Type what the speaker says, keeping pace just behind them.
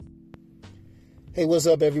Hey, what's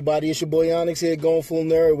up, everybody? It's your boy Onyx here, going full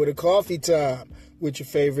nerd with a coffee time with your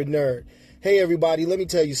favorite nerd. Hey, everybody, let me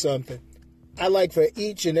tell you something. I like for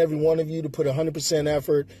each and every one of you to put 100%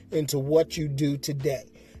 effort into what you do today.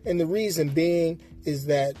 And the reason being is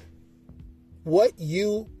that what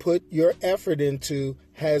you put your effort into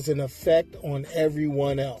has an effect on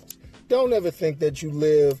everyone else. Don't ever think that you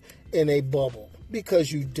live in a bubble,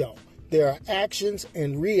 because you don't. There are actions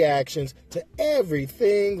and reactions to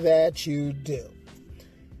everything that you do.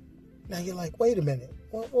 Now you're like, wait a minute,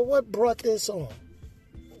 what brought this on?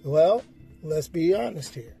 Well, let's be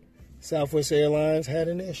honest here. Southwest Airlines had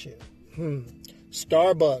an issue.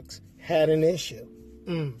 Starbucks had an issue.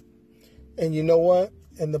 And you know what?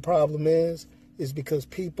 And the problem is because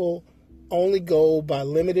people only go by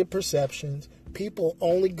limited perceptions. People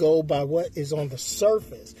only go by what is on the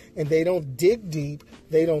surface, and they don't dig deep.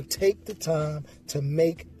 They don't take the time to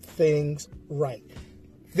make things right.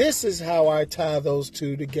 This is how I tie those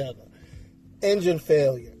two together. Engine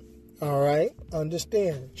failure. All right.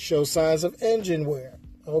 Understand. Show signs of engine wear.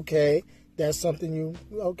 Okay. That's something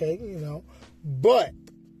But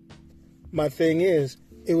my thing is,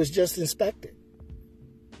 it was just inspected.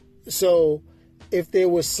 So if there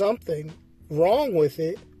was something wrong with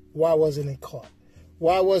it, why wasn't it caught?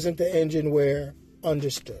 Why wasn't the engine wear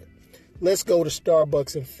understood? Let's go to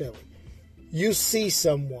Starbucks in Philly. You see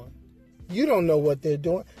someone. You don't know what they're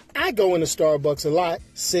doing. I go into Starbucks a lot,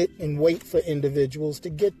 sit and wait for individuals to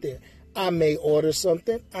get there. I may order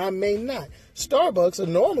something, I may not. Starbucks are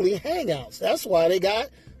normally hangouts. That's why they got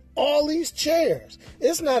all these chairs.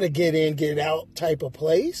 It's not a get in, get out type of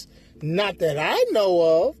place. Not that I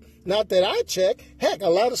know of. Not that I check. Heck, a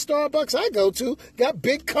lot of Starbucks I go to got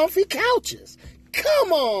big comfy couches.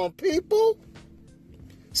 Come on, people.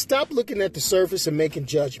 Stop looking at the surface and making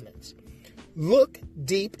judgments. Look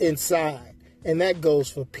deep inside. And that goes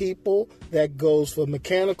for people, that goes for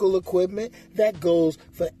mechanical equipment, that goes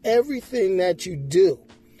for everything that you do.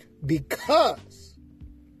 Because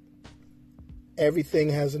everything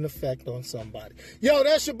has an effect on somebody. Yo,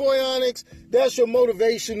 that's your boy Onyx. That's your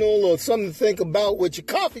motivational or something to think about with your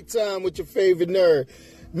coffee time with your favorite nerd.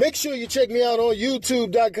 Make sure you check me out on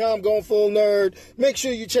youtube.com, Going Full Nerd. Make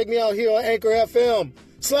sure you check me out here on Anchor FM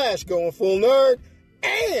 /Going Full Nerd.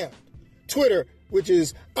 And Twitter, which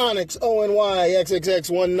is Onyx,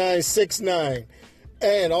 ONYXXX1969.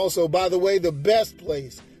 And also, by the way, the best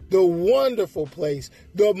place, the wonderful place,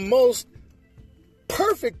 the most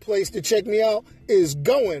perfect place to check me out is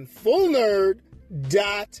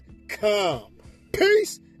goingfullnerd.com.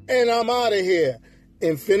 Peace, and I'm out of here.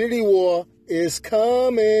 Infinity War is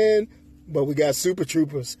coming, but we got Super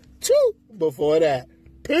Troopers 2 before that.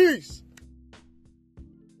 Peace.